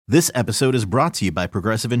This episode is brought to you by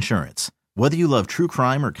Progressive Insurance. Whether you love true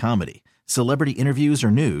crime or comedy, celebrity interviews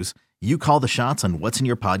or news, you call the shots on what's in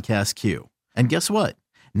your podcast queue. And guess what?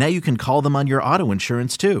 Now you can call them on your auto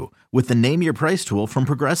insurance too with the Name Your Price tool from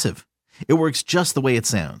Progressive. It works just the way it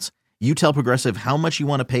sounds. You tell Progressive how much you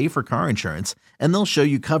want to pay for car insurance, and they'll show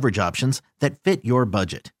you coverage options that fit your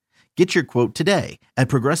budget. Get your quote today at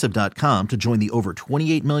Progressive.com to join the over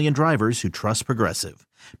 28 million drivers who trust Progressive.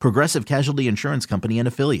 Progressive Casualty Insurance Company and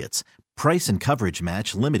Affiliates. Price and coverage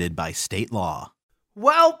match limited by state law.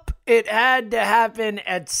 Welp, it had to happen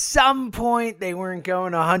at some point. They weren't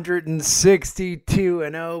going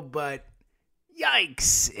 162-0, but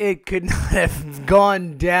yikes, it could not have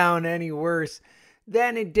gone down any worse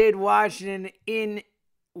than it did in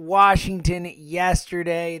Washington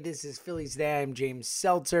yesterday. This is Phillies Today. I'm James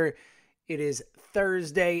Seltzer. It is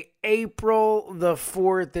Thursday, April the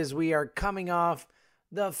 4th, as we are coming off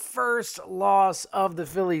the first loss of the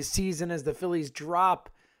Phillies season as the Phillies drop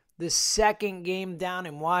the second game down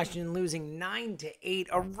in Washington, losing 9-8.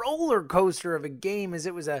 A roller coaster of a game as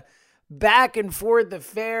it was a back and forth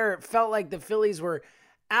affair. It felt like the Phillies were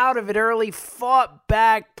out of it early, fought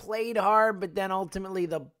back, played hard, but then ultimately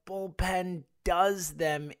the bullpen does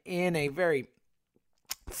them in. A very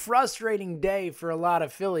frustrating day for a lot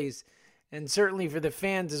of Phillies, and certainly for the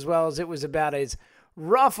fans as well, as it was about as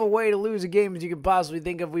rough a way to lose a game as you could possibly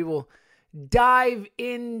think of. We will dive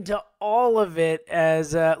into all of it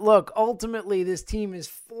as, look, ultimately this team is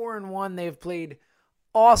 4-1. They've played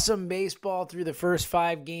awesome baseball through the first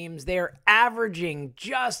 5 games. They're averaging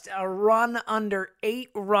just a run under 8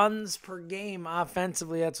 runs per game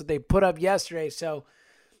offensively. That's what they put up yesterday. So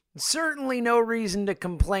certainly no reason to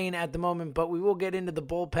complain at the moment, but we will get into the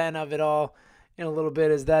bullpen of it all in a little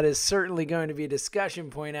bit, as that is certainly going to be a discussion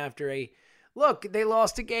point after a look. They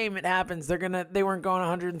lost a game. It happens. They weren't going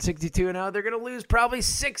 162-0. They're going to lose probably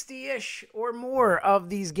 60-ish or more of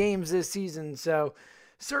these games this season. So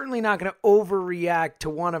certainly not going to overreact to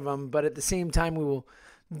one of them, but at the same time, we will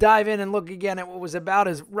dive in and look again at what was about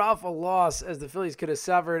as rough a loss as the Phillies could have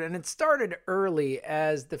suffered. And it started early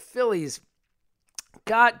as the Phillies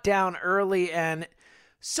got down early, and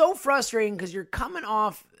so frustrating because you're coming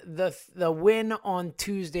off the win on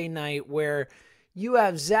Tuesday night where you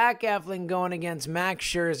have Zach Eflin going against Max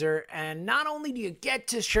Scherzer, and not only do you get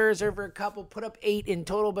to Scherzer for a couple, put up 8 in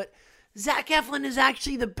total, but Zach Eflin is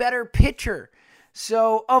actually the better pitcher.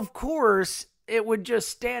 So, of course, it would just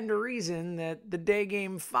stand to reason that the day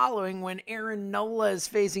game following, when Aaron Nola is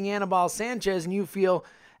facing Anibal Sanchez and you feel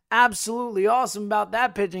absolutely awesome about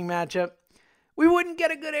that pitching matchup, we wouldn't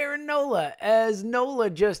get a good Aaron Nola, as Nola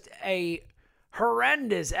just a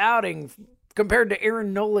horrendous outing compared to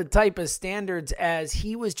Aaron Nola type of standards, as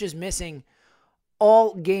he was just missing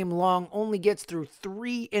all game long, only gets through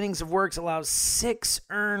 3 innings of work, allows 6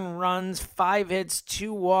 earned runs, 5 hits,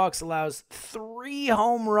 2 walks, allows 3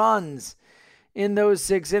 home runs in those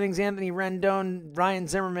 6 innings. Anthony Rendon, Ryan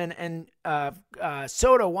Zimmerman, and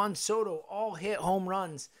Juan Soto all hit home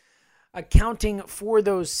runs, accounting for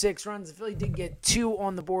those 6 runs. The Philly did get 2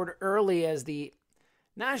 on the board early as the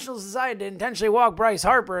Nationals decided to intentionally walk Bryce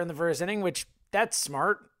Harper in the first inning, which that's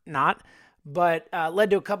smart, but led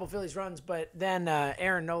to a couple Phillies runs. But then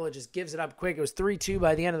Aaron Nola just gives it up quick. It was 3-2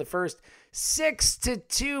 by the end of the first,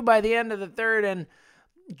 6-2 by the end of the third. And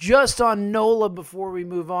just on Nola before we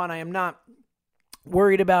move on, I am not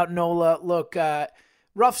worried about Nola. Look,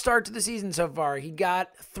 rough start to the season so far. He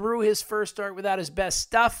got through his first start without his best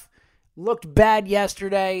stuff. Looked bad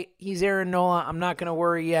yesterday. He's Aaron Nola. I'm not going to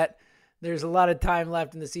worry yet. There's a lot of time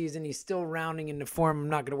left in the season. He's still rounding into form. I'm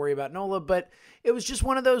not going to worry about Nola, but it was just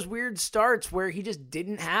one of those weird starts where he just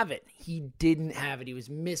didn't have it. He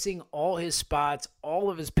was missing all his spots.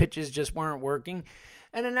 All of his pitches just weren't working.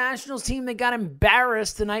 And a Nationals team that got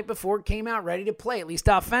embarrassed the night before came out ready to play, at least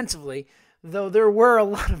offensively, though there were a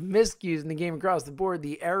lot of miscues in the game across the board.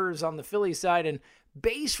 The errors on the Philly side and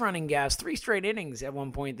base running gaffes. 3 straight innings at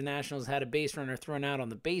one point, the Nationals had a base runner thrown out on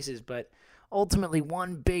the bases, but ultimately,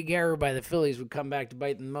 one big error by the Phillies would come back to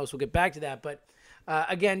bite them the most. We'll get back to that. But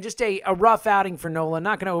again, just a rough outing for Nola.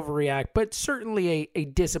 Not going to overreact, but certainly a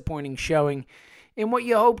disappointing showing in what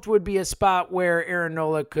you hoped would be a spot where Aaron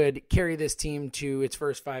Nola could carry this team to its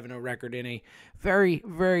first 5-0 record in a very,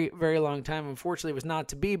 very, very long time. Unfortunately, it was not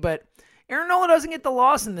to be. But Aaron Nola doesn't get the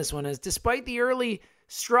loss in this one, as despite the early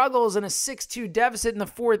struggles and a 6-2 deficit in the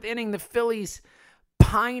 4th inning, the Phillies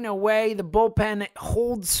pine away. The bullpen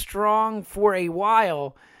holds strong for a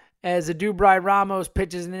while as Adubri Ramos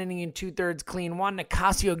pitches an inning in 2/3 clean. Juan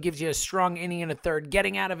Nicasio gives you a strong inning in a third,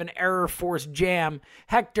 getting out of an error-forced jam.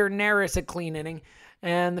 Hector Neris a clean inning.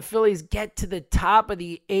 And the Phillies get to the top of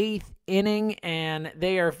the 8th inning, and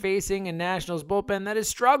they are facing a Nationals bullpen that has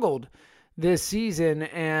struggled this season,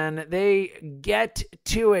 and they get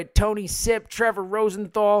to it. Tony Sipp, Trevor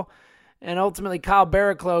Rosenthal, and ultimately Kyle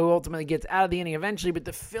Barraclough, who ultimately gets out of the inning eventually, but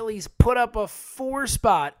the Phillies put up a 4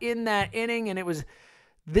 spot in that inning, and it was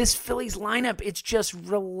this Phillies lineup, it's just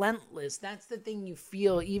relentless. That's the thing you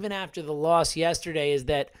feel even after the loss yesterday, is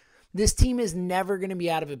that this team is never going to be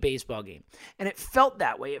out of a baseball game. And it felt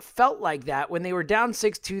that way. It felt like that. When they were down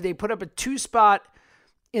 6-2, they put up a 2 spot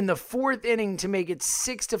in the 4th inning to make it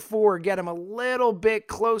 6-4, get them a little bit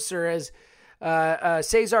closer as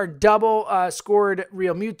Cesar double scored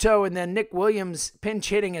Real Muto, and then Nick Williams pinch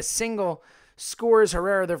hitting a single scores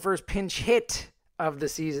Herrera, their first pinch hit of the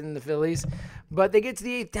season, the Phillies. But they get to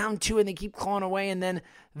the 8th, down 2, and they keep clawing away, and then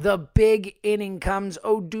the big inning comes.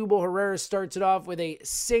 Odubel Herrera starts it off with a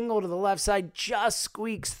single to the left side, just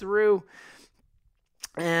squeaks through,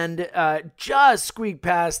 and just squeaked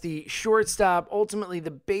past the shortstop. Ultimately,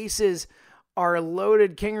 the bases are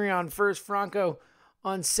loaded. Kingery on first, Franco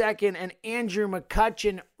on second, and Andrew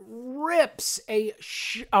McCutchen rips a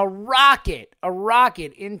rocket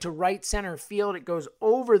into right center field. It goes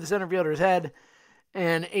over the center fielder's head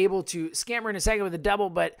and able to scamper in a second with a double,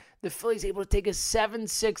 but the Phillies able to take a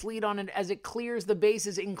 7-6 lead on it as it clears the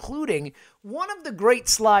bases, including one of the great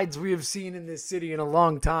slides we have seen in this city in a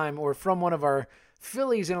long time, or from one of our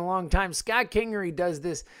Phillies in a long time. Scott Kingery does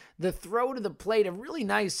this, the throw to the plate, a really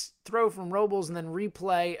nice throw from Robles, and then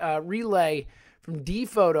relay from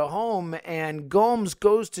Defoe to home, and Gomes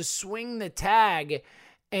goes to swing the tag,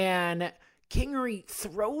 and Kingery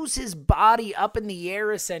throws his body up in the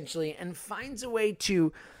air essentially and finds a way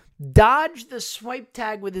to dodge the swipe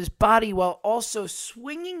tag with his body while also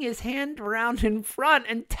swinging his hand around in front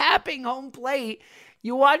and tapping home plate.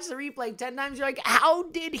 You watch the replay 10 times, you're like, how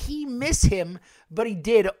did he miss him? But he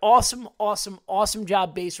did. Awesome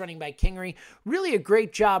job base running by Kingery. Really a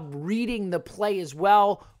great job reading the play as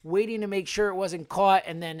well, waiting to make sure it wasn't caught,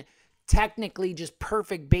 and then technically just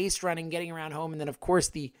perfect base running, getting around home. And then, of course,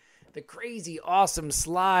 the crazy awesome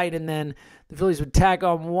slide, and then the Phillies would tack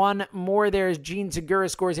on one more there as Gene Segura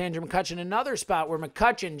scores Andrew McCutchen. Another spot where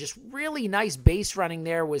McCutchen, just really nice base running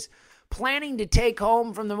there, was planning to take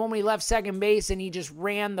home from the moment he left second base, and he just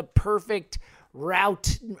ran the perfect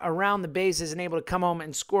route around the bases and able to come home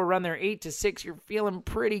and score a run there. 8-6. You're feeling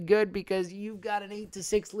pretty good because you've got an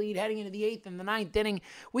 8-6 lead heading into the 8th and the 9th inning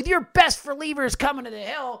with your best relievers coming to the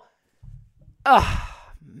hill.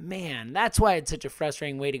 Man, that's why it's such a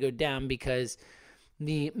frustrating way to go down, because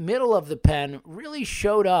the middle of the pen really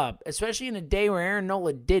showed up, especially in a day where Aaron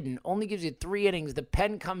Nola didn't. Only gives you 3 innings. The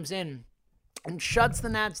pen comes in and shuts the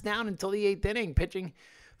Nats down until the 8th inning, pitching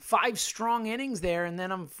 5 strong innings there. And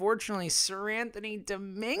then, unfortunately, Seranthony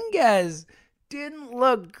Dominguez didn't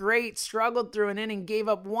look great, struggled through an inning, gave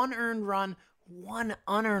up 1 earned run, 1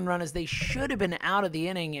 unearned run as they should have been out of the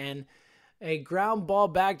inning, and a ground ball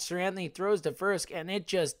back to Seranthony, throws to first, and it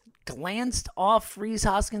just glanced off Rhys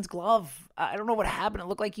Hoskins' glove. I don't know what happened. It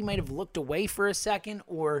looked like he might have looked away for a second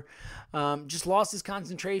or just lost his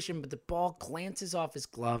concentration, but the ball glances off his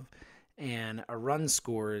glove, and a run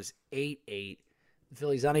scores 8-8. The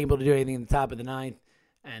Phillies unable to do anything in the top of the 9th,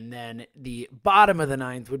 and then the bottom of the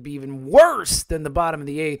 9th would be even worse than the bottom of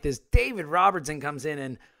the 8th as David Robertson comes in,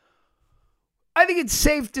 and I think it's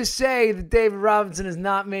safe to say that David Robinson has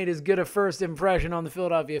not made as good a first impression on the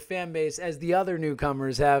Philadelphia fan base as the other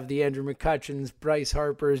newcomers have, the Andrew McCutchens, Bryce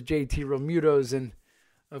Harpers, JT Realmutos, and,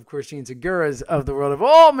 of course, Gene Seguras of the world have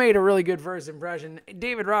all made a really good first impression.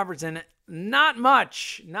 David Robertson, not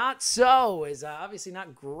much, not so, is obviously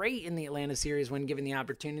not great in the Atlanta series when given the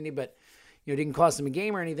opportunity, but didn't cost him a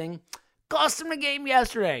game or anything. Cost him a game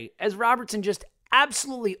yesterday as Robertson just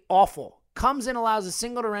absolutely awful. Comes in, allows a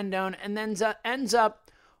single to Rendon, and then ends up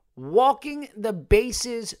walking the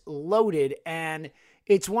bases loaded. And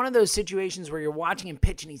it's one of those situations where you're watching him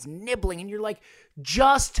pitch and he's nibbling, and you're like,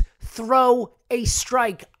 just throw a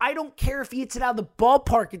strike. I don't care if he hits it out of the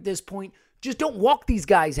ballpark at this point. Just don't walk these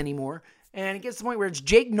guys anymore. And it gets to the point where it's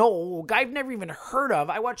Jake Knoll, a guy I've never even heard of.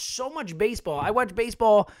 I watch so much baseball. I watch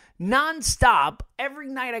baseball nonstop. Every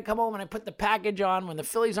night I come home and I put the package on. When the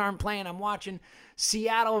Phillies aren't playing, I'm watching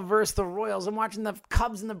Seattle versus the Royals. I'm watching the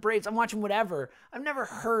Cubs and the Braves. I'm watching whatever. I've never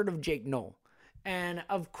heard of Jake Knoll. And,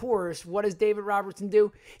 of course, what does David Robertson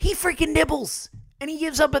do? He freaking nibbles. And he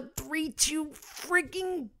gives up a 3-2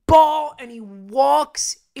 freaking ball, and he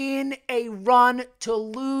walks in a run to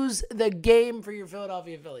lose the game for your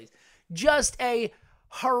Philadelphia Phillies. Just a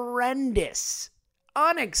horrendous,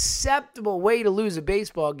 unacceptable way to lose a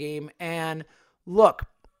baseball game. And look,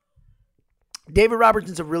 David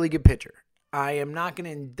Robertson's a really good pitcher. I am not going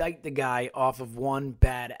to indict the guy off of one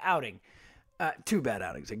bad outing. Two bad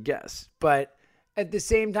outings, I guess. But at the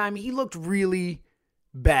same time, he looked really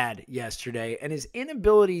bad yesterday. And his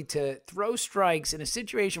inability to throw strikes in a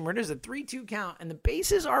situation where there's a 3-2 count and the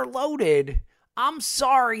bases are loaded, I'm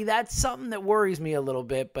sorry, that's something that worries me a little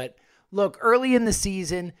bit. But look, early in the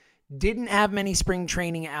season, didn't have many spring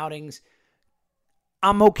training outings.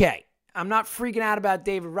 I'm okay. I'm not freaking out about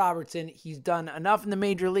David Robertson. He's done enough in the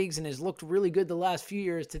major leagues and has looked really good the last few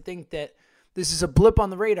years to think that this is a blip on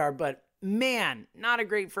the radar. But man, not a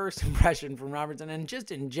great first impression from Robertson. And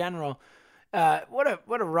just in general, what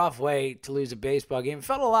a rough way to lose a baseball game. It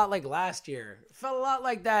felt a lot like last year. It felt a lot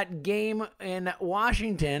like that game in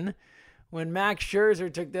Washington when Max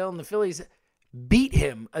Scherzer took the hill and the Phillies beat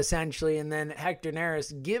him, essentially, and then Hector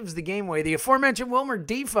Neris gives the game away. The aforementioned Wilmer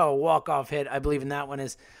Difo walk-off hit, I believe in that one,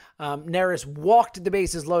 is Neris walked the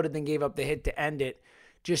bases loaded, then gave up the hit to end it.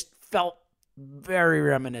 Just felt very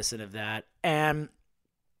reminiscent of that. And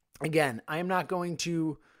again, I am not going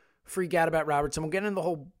to freak out about Robertson. We'll get into the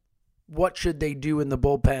whole what should they do in the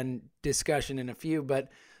bullpen discussion in a few, but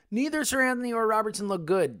neither Seranthony or Robertson looked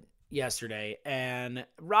good yesterday. And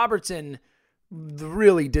Robertson, the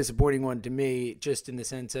really disappointing one to me, just in the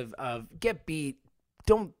sense of get beat,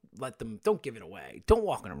 don't give it away. Don't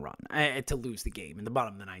walk on a run to lose the game in the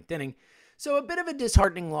bottom of the ninth inning. So a bit of a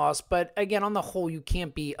disheartening loss, but again, on the whole, you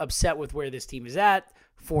can't be upset with where this team is at.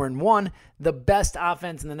 4-1, the best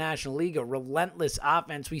offense in the National League, a relentless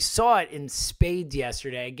offense. We saw it in spades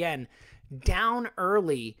yesterday. Again, down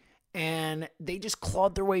early, and they just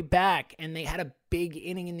clawed their way back, and they had a big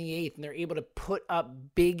inning in the eighth, and they're able to put up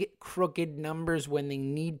big, crooked numbers when they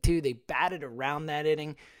need to. They batted around that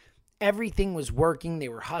inning. Everything was working. They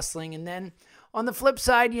were hustling. And then on the flip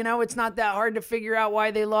side, it's not that hard to figure out why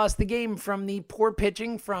they lost the game from the poor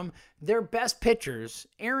pitching from their best pitchers.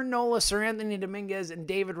 Aaron Nola, Seranthony Dominguez, and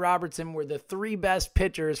David Robertson were the three best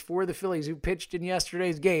pitchers for the Phillies who pitched in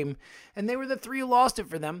yesterday's game, and they were the three who lost it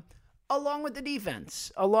for them, along with the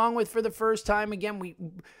defense. Along with, for the first time, again,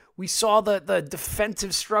 we saw the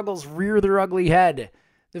defensive struggles rear their ugly head.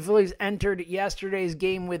 The Phillies entered yesterday's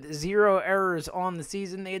game with 0 errors on the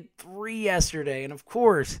season. They had 3 yesterday. And, of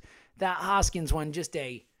course, that Hoskins one, just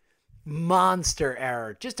a monster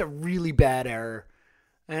error. Just a really bad error.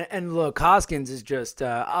 And look, Hoskins is just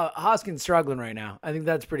Hoskins struggling right now. I think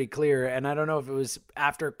that's pretty clear. And I don't know if it was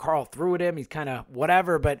after Carl threw at him. He's kind of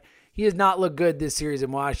whatever. But he has not looked good this series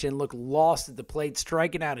in Washington. Looked lost at the plate,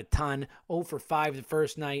 striking out a ton. 0 for 5 the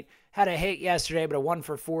first night. Had a hit yesterday, but a 1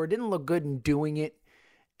 for 4. Didn't look good in doing it.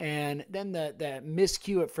 And then the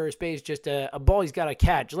miscue at first base, just a ball he's got to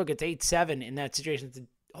catch. Look, it's 8-7 in that situation. It's a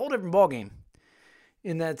whole different ball game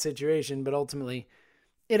in that situation. But ultimately,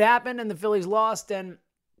 it happened, and the Phillies lost, and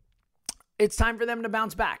it's time for them to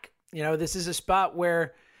bounce back. This is a spot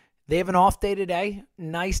where they have an off day today.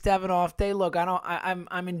 Nice to have an off day. Look,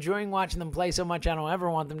 I'm enjoying watching them play so much. I don't ever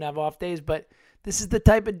want them to have off days, but this is the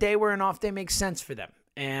type of day where an off day makes sense for them,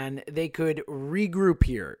 and they could regroup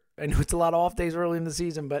here. I know it's a lot of off days early in the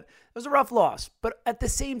season, but it was a rough loss. But at the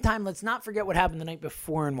same time, let's not forget what happened the night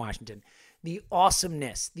before in Washington. The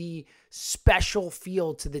awesomeness, the special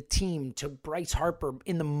feel to the team, to Bryce Harper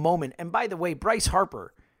in the moment. And by the way, Bryce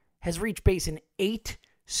Harper has reached base in 8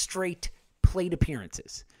 straight plate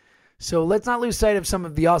appearances. So let's not lose sight of some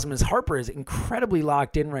of the awesomeness. Harper is incredibly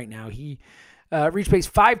locked in right now. He reached base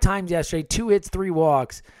 5 times yesterday, 2 hits, 3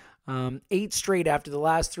 walks, 8 straight after the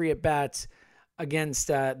last 3 at-bats. Against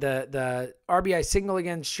the RBI single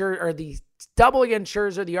against Scherzer, or the double against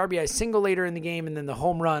Scherzer, the RBI single later in the game, and then the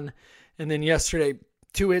home run. And then yesterday,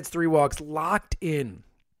 2 hits, 3 walks, locked in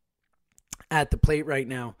at the plate right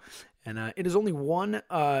now. And it is only 1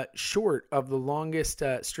 short of the longest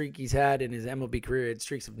streak he's had in his MLB career. He had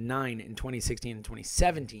streaks of 9 in 2016 and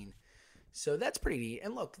 2017. So that's pretty neat.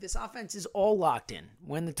 And look, this offense is all locked in.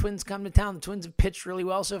 When the Twins come to town, the Twins have pitched really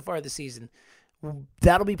well so far this season.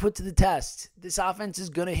 That'll be put to the test. This offense is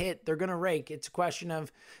going to hit. They're going to rake. It's a question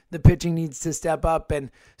of the pitching needs to step up, and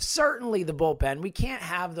certainly the bullpen. We can't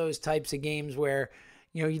have those types of games where,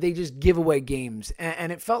 they just give away games.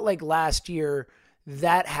 And it felt like last year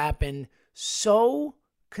that happened so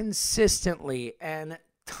consistently and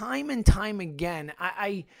time again.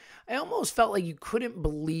 I almost felt like you couldn't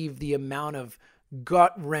believe the amount of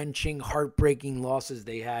gut-wrenching, heartbreaking losses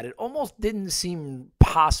they had. It almost didn't seem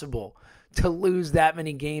possible to lose that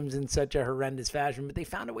many games in such a horrendous fashion, but they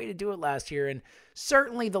found a way to do it last year, and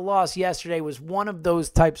certainly the loss yesterday was one of those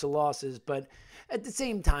types of losses. But At the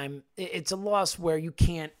same time, it's a loss where you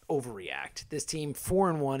can't overreact. This team,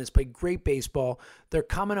 4-1, has played great baseball. They're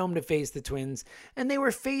coming home to face the Twins, and they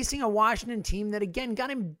were facing a Washington team that, again,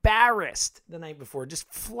 got embarrassed the night before.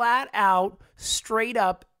 Just flat out, straight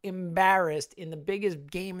up embarrassed in the biggest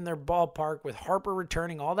game in their ballpark with Harper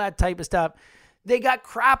returning, all that type of stuff. They got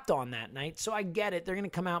crapped on that night, so I get it. They're going to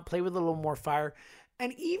come out, play with a little more fire.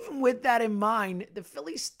 And even with that in mind, the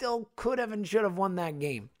Phillies still could have and should have won that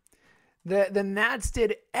game. The Nats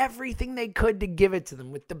did everything they could to give it to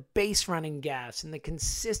them with the base running gaffes and the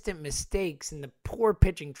consistent mistakes and the poor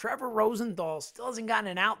pitching. Trevor Rosenthal still hasn't gotten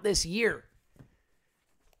an out this year.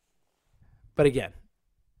 But again,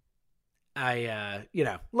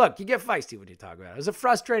 look, you get feisty when you talk about it. It was a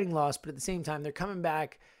frustrating loss, but at the same time, they're coming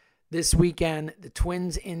back this weekend. The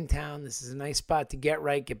Twins in town. This is a nice spot to get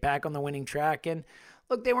right, get back on the winning track. And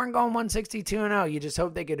look, they weren't going 162-0. You just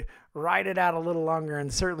hope they could ride it out a little longer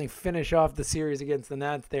and certainly finish off the series against the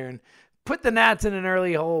Nats there and put the Nats in an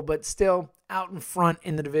early hole, but still out in front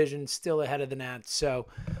in the division, still ahead of the Nats. So,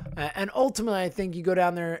 and ultimately, I think you go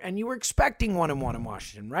down there and you were expecting 1-1 in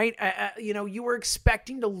Washington, right? You were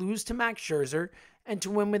expecting to lose to Max Scherzer and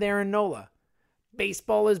to win with Aaron Nola.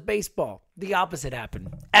 Baseball is baseball. The opposite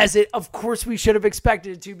happened. As it, of course, we should have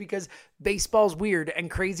expected it to, because baseball's weird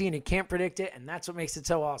and crazy and you can't predict it, and that's what makes it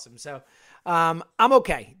so awesome. So I'm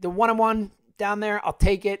okay. The 1-1 down there, I'll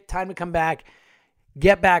take it. Time to come back,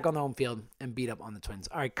 get back on the home field, and beat up on the Twins.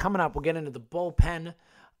 All right, coming up, we'll get into the bullpen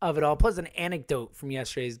of it all, plus an anecdote from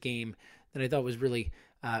yesterday's game that I thought was really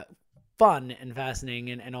fun and fascinating,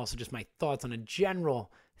 and also just my thoughts on a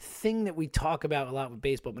general thing that we talk about a lot with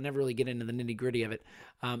baseball, but never really get into the nitty gritty of it.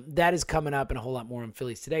 That is coming up, and a whole lot more on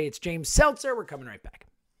Phillies Today. It's James Seltzer. We're coming right back.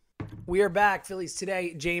 We are back. Phillies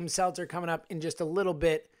Today. James Seltzer coming up in just a little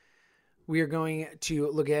bit. We are going to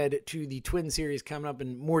look ahead to the Twin Series coming up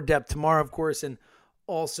in more depth tomorrow, of course, and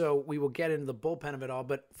also we will get into the bullpen of it all.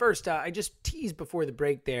 But first, I just teased before the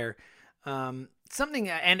break there an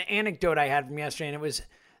anecdote I had from yesterday, and it was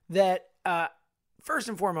that first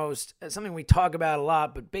and foremost, something we talk about a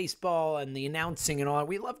lot, but baseball and the announcing and all that,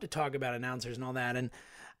 we love to talk about announcers and all that. And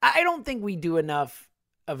I don't think we do enough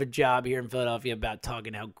of a job here in Philadelphia about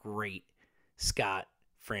talking how great Scott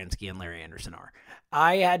Franzke and Larry Anderson are.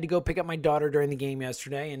 I had to go pick up my daughter during the game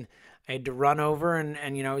yesterday, and I had to run over and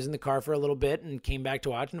I was in the car for a little bit and came back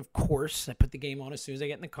to watch. And of course, I put the game on as soon as I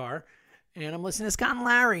get in the car, and I'm listening to Scott and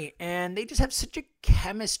Larry, and they just have such a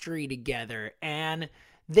chemistry together, and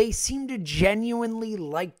they seem to genuinely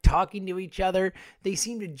like talking to each other. They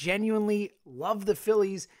seem to genuinely love the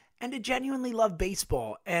Phillies and to genuinely love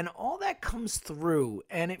baseball. And all that comes through.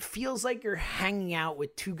 And it feels like you're hanging out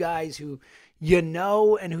with two guys who you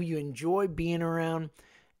know and who you enjoy being around.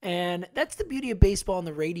 And that's the beauty of baseball on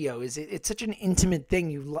the radio, is it's such an intimate thing.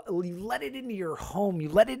 You let it into your home. You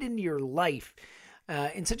let it into your life.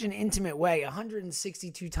 In such an intimate way.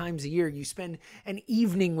 162 times a year, you spend an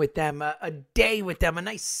evening with them, a day with them, a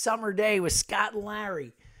nice summer day with Scott and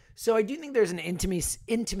Larry. So I do think there's an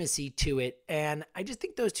intimacy to it, and I just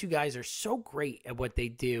think those two guys are so great at what they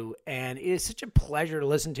do, and it is such a pleasure to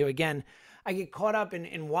listen to. Again, I get caught up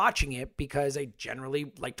in watching it because I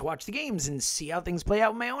generally like to watch the games and see how things play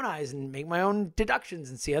out with my own eyes and make my own deductions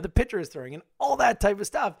and see how the pitcher is throwing and all that type of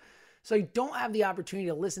stuff. So I don't have the opportunity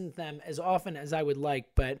to listen to them as often as I would like,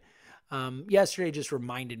 but yesterday just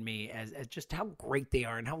reminded me as just how great they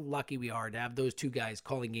are and how lucky we are to have those two guys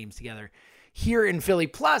calling games together here in Philly.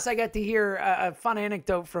 Plus, I got to hear a fun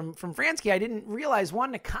anecdote from Franzke. I didn't realize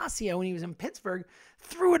Juan Nicasio, when he was in Pittsburgh,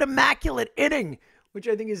 threw an immaculate inning, which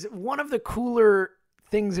I think is one of the cooler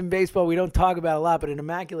things in baseball we don't talk about a lot, but an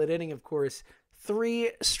immaculate inning, of course, 3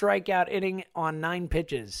 strikeout inning on 9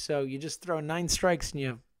 pitches. So you just throw 9 strikes and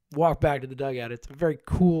you walk back to the dugout. It's a very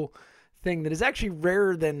cool thing that is actually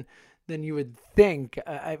rarer than you would think.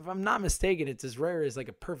 If I'm not mistaken, it's as rare as like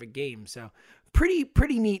a perfect game. So pretty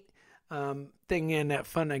neat thing, and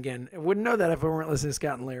fun again. I wouldn't know that if I weren't listening to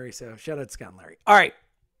Scott and Larry. So shout out to Scott and Larry. All right,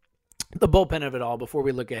 the bullpen of it all before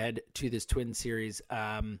we look ahead to this Twin Series.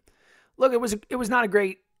 Look, it was not a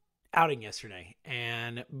great outing yesterday,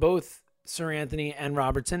 and both Seranthony and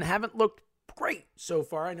Robertson haven't looked great so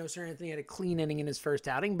far. I know Seranthony had a clean inning in his first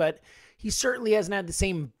outing, but he certainly hasn't had the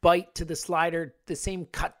same bite to the slider, the same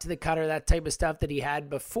cut to the cutter, that type of stuff that he had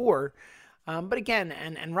before. But again,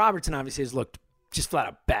 and Robertson obviously has looked just flat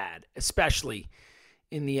out bad, especially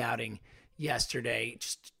in the outing yesterday.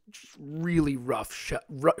 Just really rough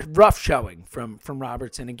showing from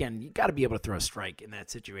Robertson. Again, you got to be able to throw a strike in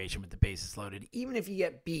that situation with the bases loaded, even if you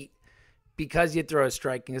get beat because you throw a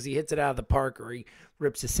strike, because he hits it out of the park or he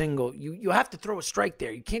rips a single. You have to throw a strike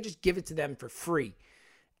there. You can't just give it to them for free.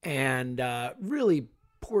 and really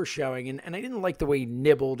poor showing. And I didn't like the way he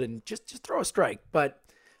nibbled and just throw a strike. But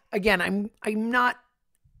again, I'm not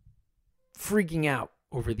freaking out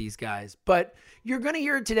over these guys. But you're going to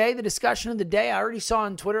hear it today, the discussion of the day. I already saw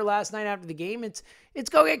on Twitter last night after the game. It's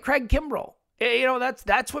go get Craig Kimbrel. You know,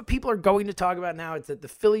 that's what people are going to talk about now. It's that the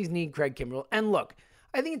Phillies need Craig Kimbrel. And look,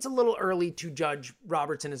 I think it's a little early to judge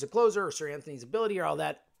Robertson as a closer or Sir Anthony's ability or all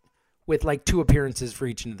that with like 2 appearances for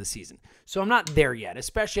each end of the season. So I'm not there yet,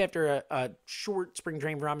 especially after a short spring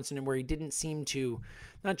training for Robinson and where he didn't seem to,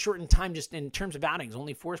 not short in time, just in terms of outings,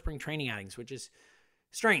 only 4 spring training outings, which is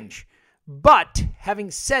strange. But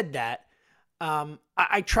having said that,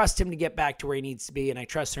 I trust him to get back to where he needs to be, and I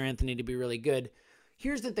trust Sir Anthony to be really good.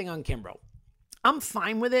 Here's the thing on Kimbrel. I'm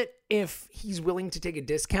fine with it if he's willing to take a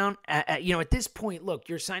discount. At this point, look,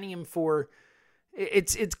 you're signing him for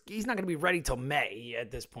he's not going to be ready till May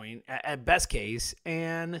at this point, at best case.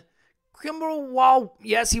 And Kimbrel, while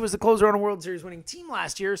yes, he was the closer on a World Series winning team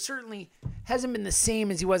last year, certainly hasn't been the same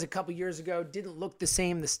as he was a couple years ago. Didn't look the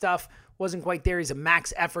same. The stuff wasn't quite there. He's a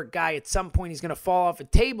max effort guy. At some point, he's going to fall off a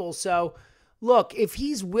table. So, look, if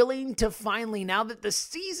he's willing to finally, now that the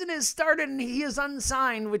season has started and he is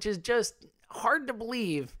unsigned, which is just hard to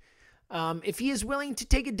believe, if he is willing to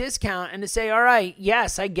take a discount and to say, all right,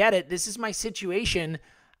 yes, I get it. This is my situation.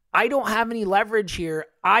 I don't have any leverage here.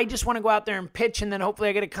 I just want to go out there and pitch, and then hopefully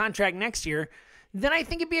I get a contract next year. Then I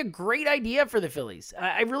think it'd be a great idea for the Phillies.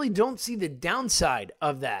 I really don't see the downside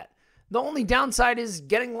of that. The only downside is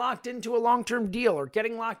getting locked into a long-term deal or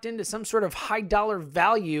getting locked into some sort of high dollar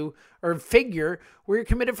value or figure where you're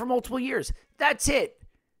committed for multiple years. That's it.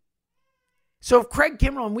 So if Craig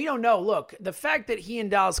Kimbrel, and we don't know, look, the fact that he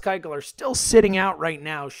and Dallas Keuchel are still sitting out right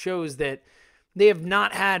now shows that they have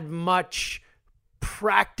not had much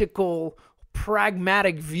pragmatic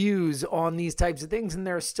views on these types of things, and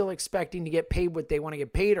they're still expecting to get paid what they want to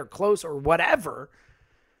get paid or close or whatever.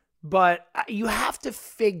 But you have to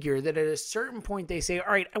figure that at a certain point they say,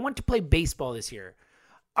 all right, I want to play baseball this year.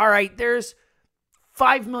 All right, there's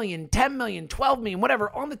 $5 million, $10 million, $12 million,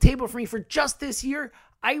 whatever, on the table for me for just this year.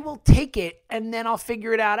 I will take it, and then I'll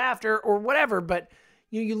figure it out after or whatever. But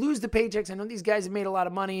you lose the paychecks. I know these guys have made a lot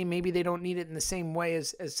of money. Maybe they don't need it in the same way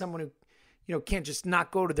as someone who can't just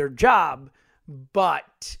not go to their job.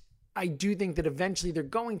 But I do think that eventually they're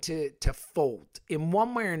going to fold. In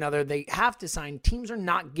one way or another, they have to sign. Teams are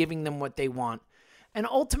not giving them what they want. And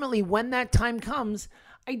ultimately, when that time comes,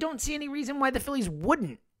 I don't see any reason why the Phillies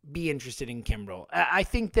wouldn't be interested in Kimbrel. I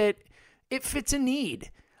think that it fits a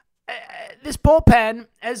need. This bullpen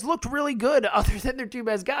has looked really good other than their 2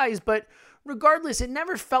 best guys, but regardless, it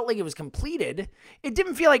never felt like it was completed. It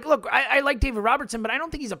didn't feel like, look, I like David Robertson, but I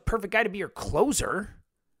don't think he's a perfect guy to be your closer.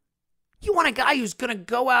 You want a guy who's going to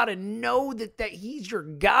go out and know that he's your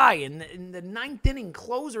guy and the 9th inning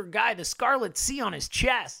closer guy, the Scarlet C on his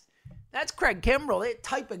chest. That's Craig Kimbrel, that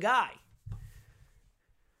type of guy.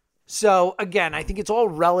 So, again, I think it's all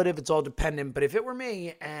relative, it's all dependent, but if it were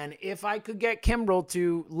me and if I could get Kimbrel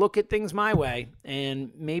to look at things my way and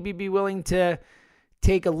maybe be willing to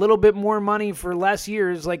take a little bit more money for less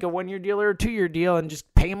years, like a 1-year deal or a 2-year deal, and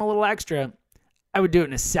just pay him a little extra, I would do it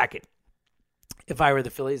in a second if I were the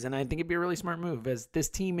Phillies, and I think it'd be a really smart move, as this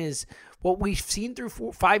team is what we've seen through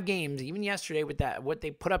 5 games, even yesterday with that, what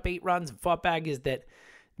they put up 8 runs and fought back, is that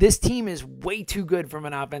this team is way too good from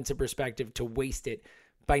an offensive perspective to waste it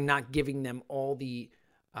by not giving them all the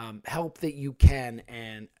help that you can.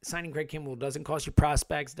 And signing Craig Kimbrel doesn't cost you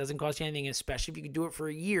prospects, doesn't cost you anything, especially if you can do it for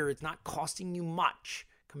a year. It's not costing you much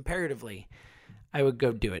comparatively. I would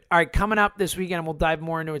go do it. All right, coming up this weekend, and we'll dive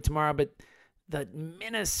more into it tomorrow, but the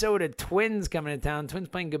Minnesota Twins coming to town. Twins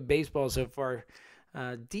playing good baseball so far.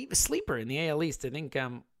 Deep sleeper in the AL East. I think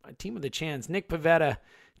a team with a chance. Nick Pivetta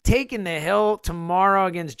taking the hill tomorrow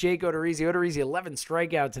against Jake Odorizzi. Odorizzi, 11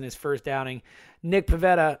 strikeouts in his first outing. Nick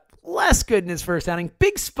Pivetta, less good in his first outing.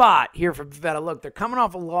 Big spot here for Pivetta. Look, they're coming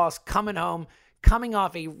off a loss, coming home, coming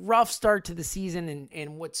off a rough start to the season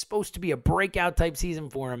and what's supposed to be a breakout type season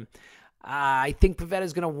for him. I think Pivetta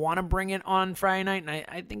is going to want to bring it on Friday night, and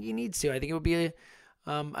I think he needs to. I think it would be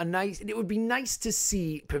it would be nice to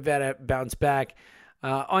see Pivetta bounce back.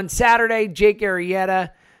 On Saturday, Jake Arrieta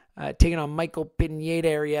taking on Michael Pineda.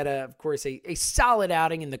 Arrieta, of course, a solid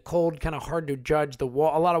outing in the cold, kind of hard to judge. A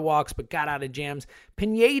lot of walks, but got out of jams.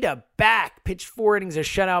 Pineda back, pitched 4 innings, a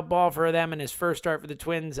shutout ball for them in his first start for the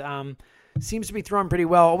Twins. Seems to be throwing pretty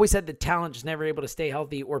well. Always had the talent, just never able to stay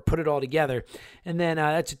healthy or put it all together. And then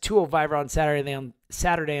that's a 2:05 on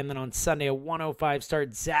Saturday, and then on Sunday, a 1:05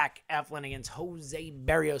 start. Zach Eflin against Jose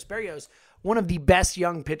Berrios. Berrios, one of the best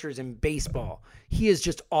young pitchers in baseball. He is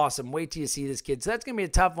just awesome. Wait till you see this kid. So that's going to be a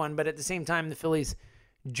tough one, but at the same time, the Phillies,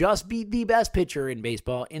 just beat the best pitcher in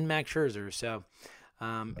baseball in Max Scherzer. So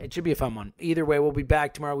it should be a fun one. Either way, we'll be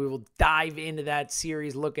back tomorrow. We will dive into that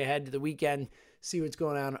series, look ahead to the weekend, see what's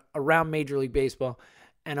going on around Major League Baseball,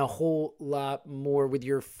 and a whole lot more with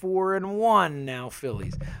your 4-1 now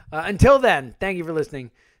Phillies. Until then, thank you for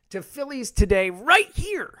listening to Phillies Today right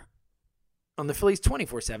here on the Phillies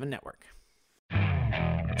 24/7 network.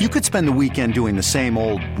 You could spend the weekend doing the same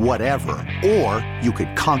old whatever, or you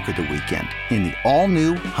could conquer the weekend in the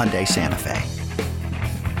all-new Hyundai Santa Fe.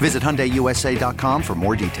 Visit HyundaiUSA.com for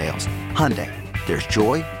more details. Hyundai, there's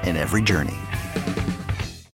joy in every journey.